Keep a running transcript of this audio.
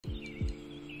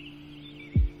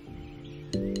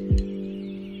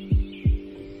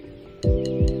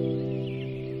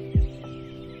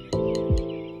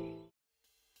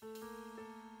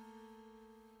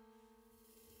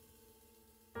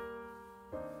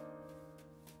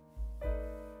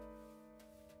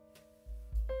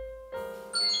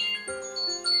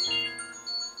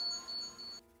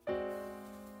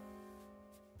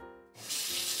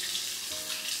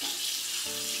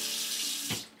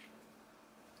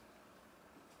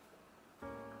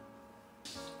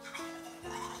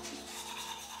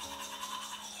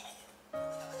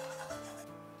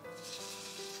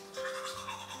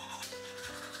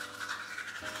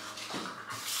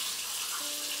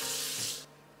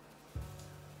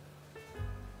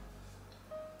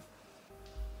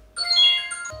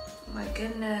My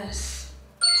goodness.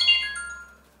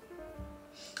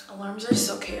 Alarms are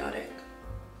so chaotic.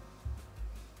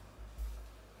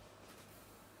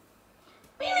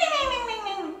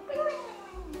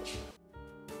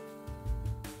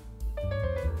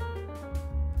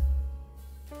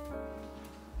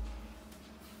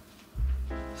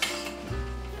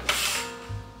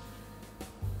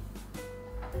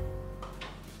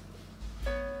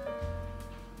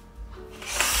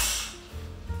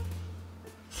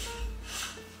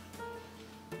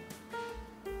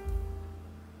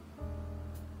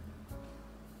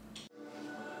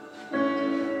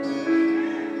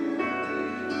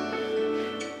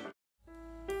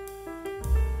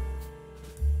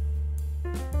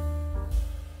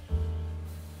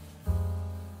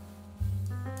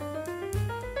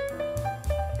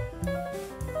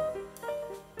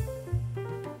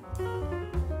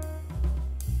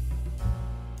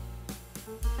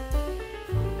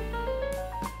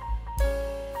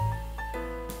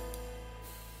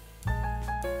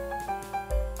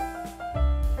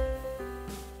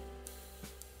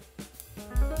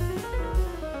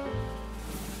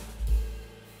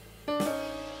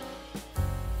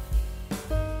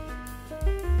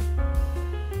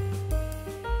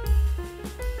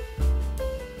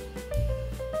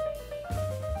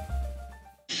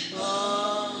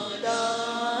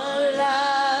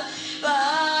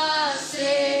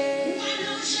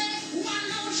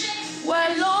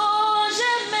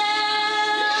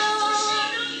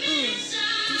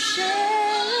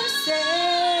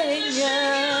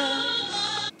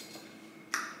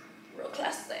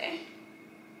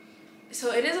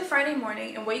 So it is a Friday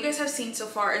morning, and what you guys have seen so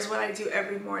far is what I do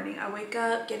every morning. I wake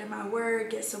up, get in my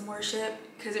word, get some worship,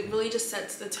 because it really just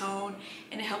sets the tone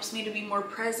and it helps me to be more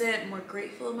present, more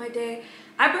grateful in my day.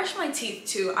 I brush my teeth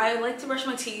too. I like to brush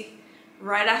my teeth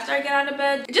right after I get out of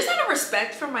bed, just out of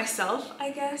respect for myself,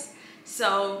 I guess.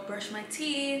 So brush my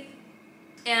teeth,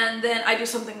 and then I do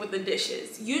something with the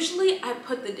dishes. Usually I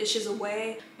put the dishes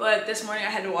away, but this morning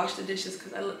I had to wash the dishes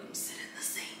because I let them sit in the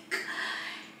sink.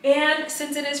 And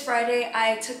since it is Friday,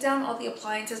 I took down all the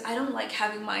appliances. I don't like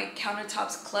having my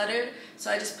countertops cluttered, so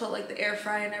I just put like the air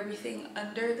fryer and everything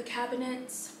under the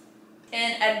cabinets.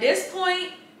 And at this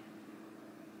point,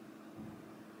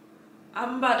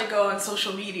 I'm about to go on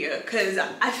social media because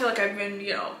I feel like I've been,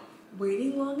 you know,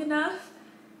 waiting long enough.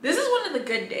 This is one of the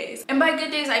good days. And by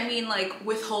good days, I mean like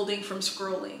withholding from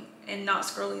scrolling and not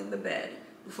scrolling in the bed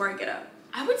before I get up.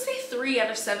 I would say 3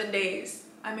 out of 7 days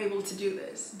I'm able to do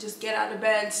this. Just get out of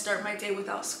bed, start my day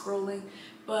without scrolling.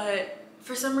 But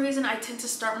for some reason, I tend to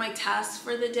start my tasks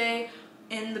for the day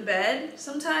in the bed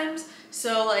sometimes.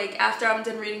 So like after I'm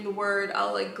done reading the word,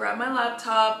 I'll like grab my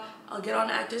laptop, I'll get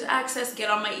on Actors Access, get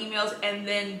on my emails, and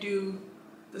then do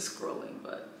the scrolling.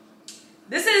 But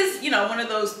this is, you know, one of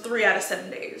those 3 out of 7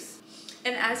 days.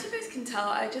 And as you guys can tell,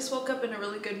 I just woke up in a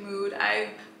really good mood. I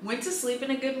went to sleep in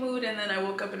a good mood, and then I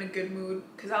woke up in a good mood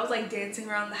because I was like dancing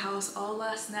around the house all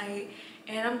last night,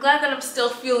 and I'm glad that I'm still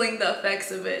feeling the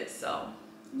effects of it. So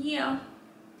yeah.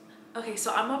 Okay,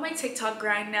 so I'm on my TikTok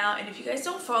grind now, and if you guys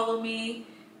don't follow me,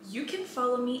 you can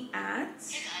follow me at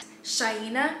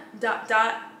Shaina.j.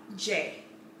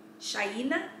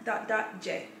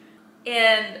 Shaina.j.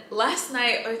 And last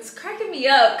night, it's cracking me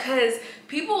up because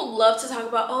people love to talk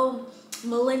about, oh,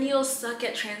 millennials suck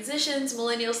at transitions,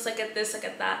 millennials suck at this, suck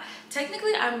at that.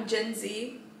 Technically, I'm Gen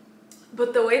Z,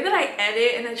 but the way that I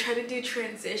edit and I try to do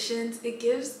transitions, it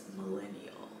gives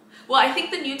millennial. Well, I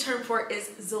think the new term for it is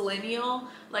zillennial.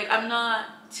 Like, I'm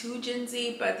not too Gen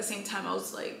Z, but at the same time, I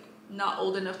was like not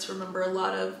old enough to remember a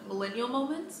lot of millennial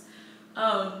moments.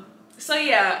 So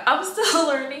yeah, I'm still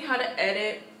learning how to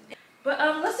edit. But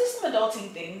let's do some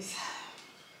adulting things.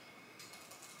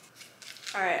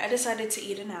 All right, I decided to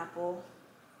eat an apple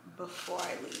before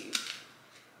I leave.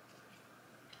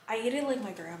 I eat it like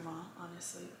my grandma,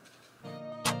 honestly.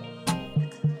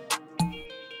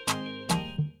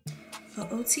 For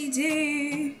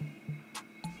OTD.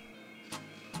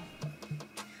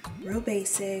 real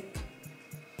basic.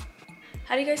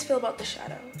 How do you guys feel about the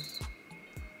shadows?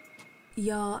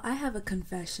 Y'all, I have a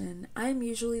confession. I'm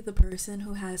usually the person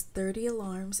who has 30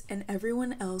 alarms and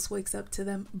everyone else wakes up to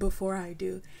them before I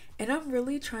do. And I'm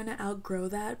really trying to outgrow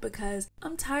that because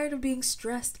I'm tired of being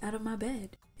stressed out of my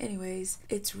bed. Anyways,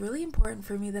 it's really important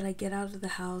for me that I get out of the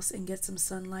house and get some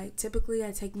sunlight. Typically,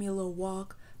 I take me a little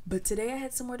walk, but today I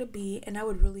had somewhere to be, and I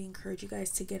would really encourage you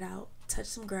guys to get out, touch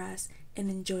some grass,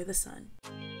 and enjoy the sun.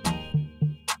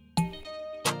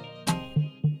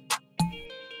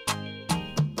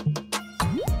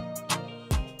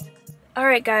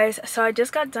 Alright guys, so I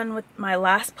just got done with my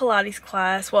last Pilates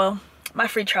class. Well, my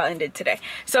free trial ended today.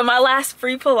 So my last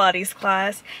free Pilates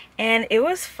class, and it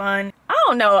was fun. I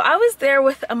don't know, I was there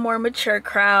with a more mature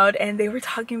crowd and they were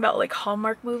talking about like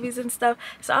Hallmark movies and stuff.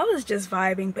 So I was just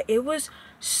vibing, but it was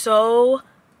so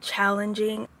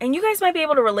challenging. And you guys might be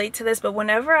able to relate to this, but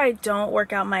whenever I don't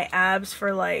work out my abs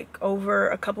for like over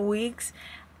a couple weeks,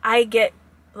 I get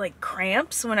like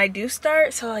cramps when I do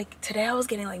start. So like today I was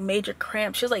getting like major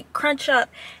cramps. She was like crunch up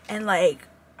and like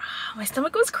my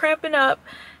stomach was cramping up.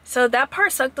 So that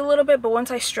part sucked a little bit, but once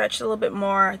I stretched a little bit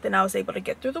more, then I was able to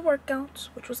get through the workouts,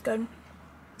 which was good.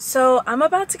 So I'm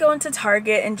about to go into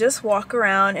Target and just walk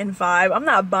around and vibe. I'm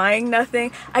not buying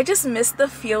nothing. I just miss the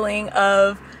feeling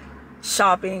of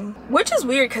shopping, which is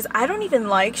weird because I don't even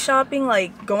like shopping.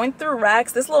 Like going through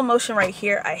racks, this little motion right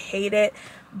here, I hate it.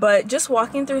 But just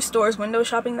walking through stores, window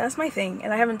shopping, that's my thing.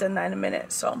 And I haven't done that in a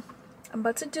minute. So I'm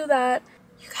about to do that.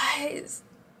 You guys,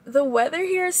 the weather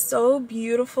here is so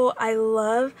beautiful. I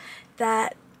love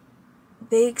that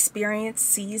they experience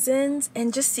seasons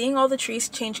and just seeing all the trees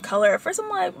change color. At first I'm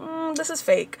like, this is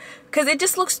fake. Because it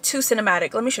just looks too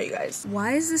cinematic. Let me show you guys.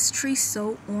 Why is this tree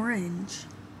so orange?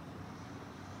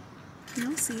 Can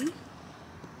y'all see?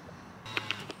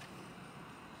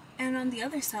 And on the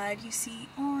other side, you see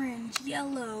orange,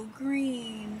 yellow,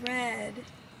 green, red.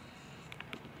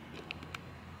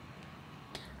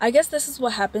 I guess this is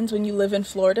what happens when you live in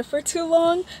Florida for too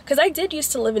long. Because I did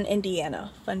used to live in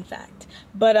Indiana, fun fact.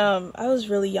 But I was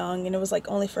really young and it was like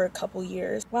only for a couple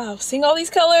years. Wow, seeing all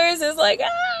these colors is like,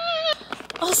 ah!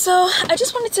 Also, I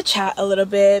just wanted to chat a little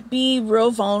bit, be real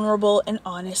vulnerable and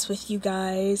honest with you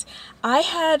guys. I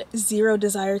had zero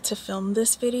desire to film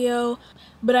this video,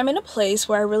 but I'm in a place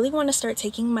where I really want to start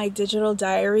taking my digital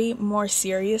diary more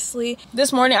seriously.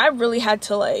 This morning, I really had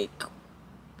to like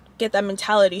get that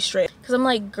mentality straight because I'm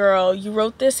like, girl, you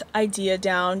wrote this idea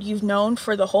down. You've known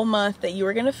for the whole month that you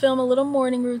were going to film a little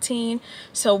morning routine.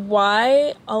 So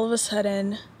why all of a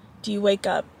sudden do you wake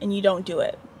up and you don't do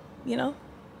it, you know?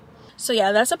 So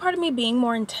yeah, that's a part of me being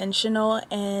more intentional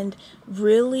and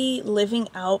really living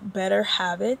out better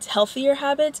habits, healthier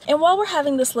habits. And while we're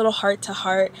having this little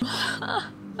heart-to-heart,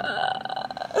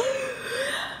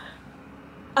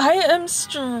 I am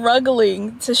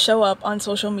struggling to show up on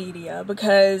social media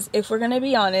because if we're gonna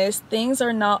be honest, things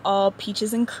are not all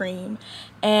peaches and cream.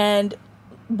 And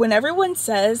when everyone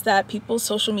says that people's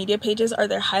social media pages are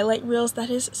their highlight reels, that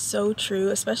is so true,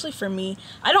 especially for me.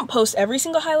 I don't post every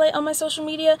single highlight on my social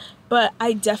media, but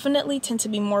I definitely tend to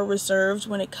be more reserved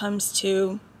when it comes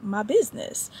to my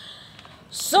business.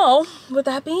 So with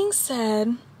that being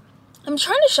said, I'm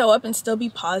trying to show up and still be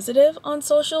positive on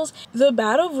socials. The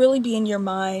battle really be in your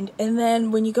mind, and then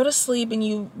when you go to sleep and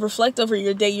you reflect over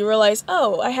your day, you realize,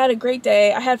 oh, I had a great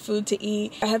day, I had food to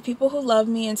eat, I have people who love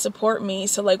me and support me,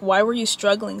 so like, why were you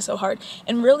struggling so hard?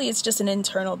 And really, it's just an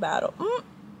internal battle.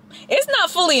 It's not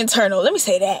fully internal, let me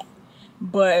say that,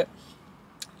 but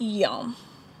yeah,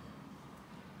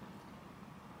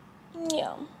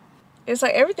 it's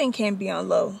like everything can't be on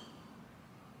low.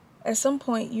 At some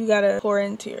point, you gotta pour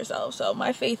into yourself. So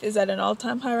my faith is at an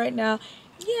all-time high right now.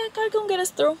 Yeah, God gonna get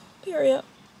us through, period.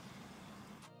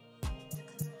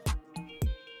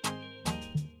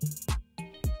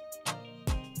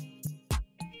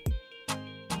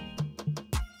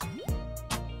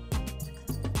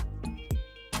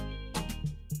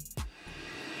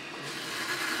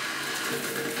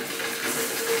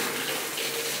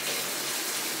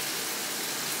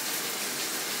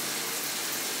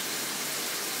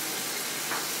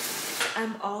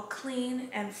 I'm all clean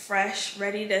and fresh,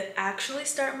 ready to actually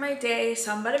start my day.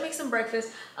 So I'm about to make some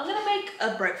breakfast. I'm gonna make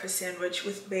a breakfast sandwich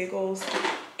with bagels.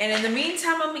 And in the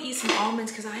meantime, I'm gonna eat some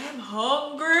almonds because I am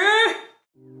hungry.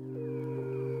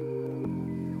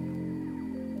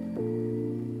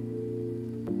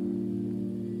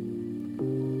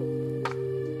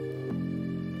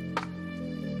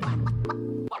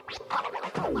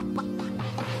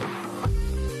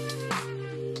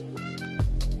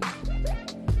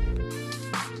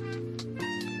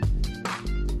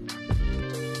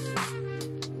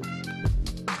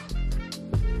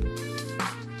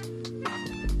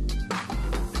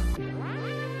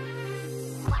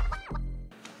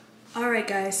 Alright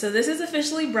guys, so this is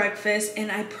officially breakfast,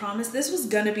 and I promised this was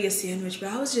gonna be a sandwich, but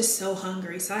I was just so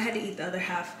hungry, so I had to eat the other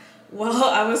half while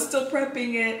I was still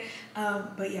prepping it.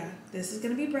 But yeah, this is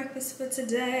gonna be breakfast for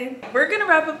today. We're gonna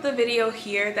wrap up the video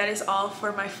here. That is all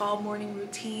for my fall morning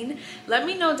routine. Let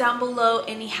me know down below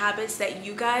any habits that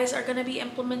you guys are gonna be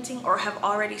implementing or have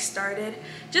already started,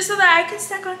 just so that I can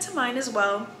stack onto mine as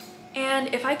well.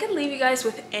 And if I could leave you guys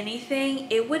with anything,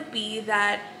 it would be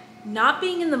that not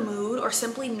being in the mood or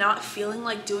simply not feeling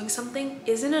like doing something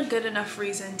isn't a good enough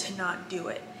reason to not do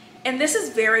it. And this is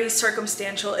very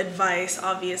circumstantial advice,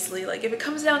 obviously. Like if it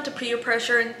comes down to peer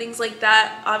pressure and things like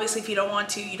that, obviously if you don't want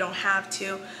to, you don't have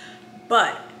to.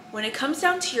 But when it comes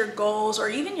down to your goals or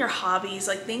even your hobbies,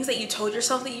 like things that you told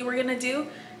yourself that you were gonna do,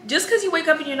 just because you wake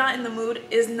up and you're not in the mood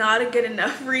is not a good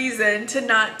enough reason to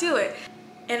not do it.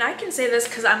 And I can say this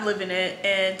because I'm living it,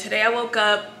 and today I woke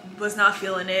up, was not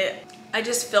feeling it. I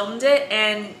just filmed it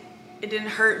and it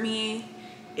didn't hurt me.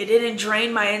 It didn't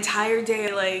drain my entire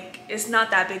day. Like, it's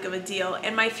not that big of a deal.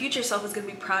 And my future self is gonna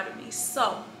be proud of me.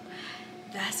 So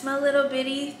that's my little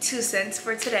bitty 2 cents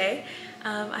for today.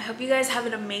 I hope you guys have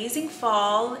an amazing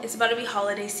fall. It's about to be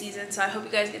holiday season, so I hope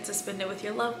you guys get to spend it with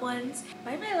your loved ones.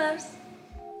 Bye, my loves.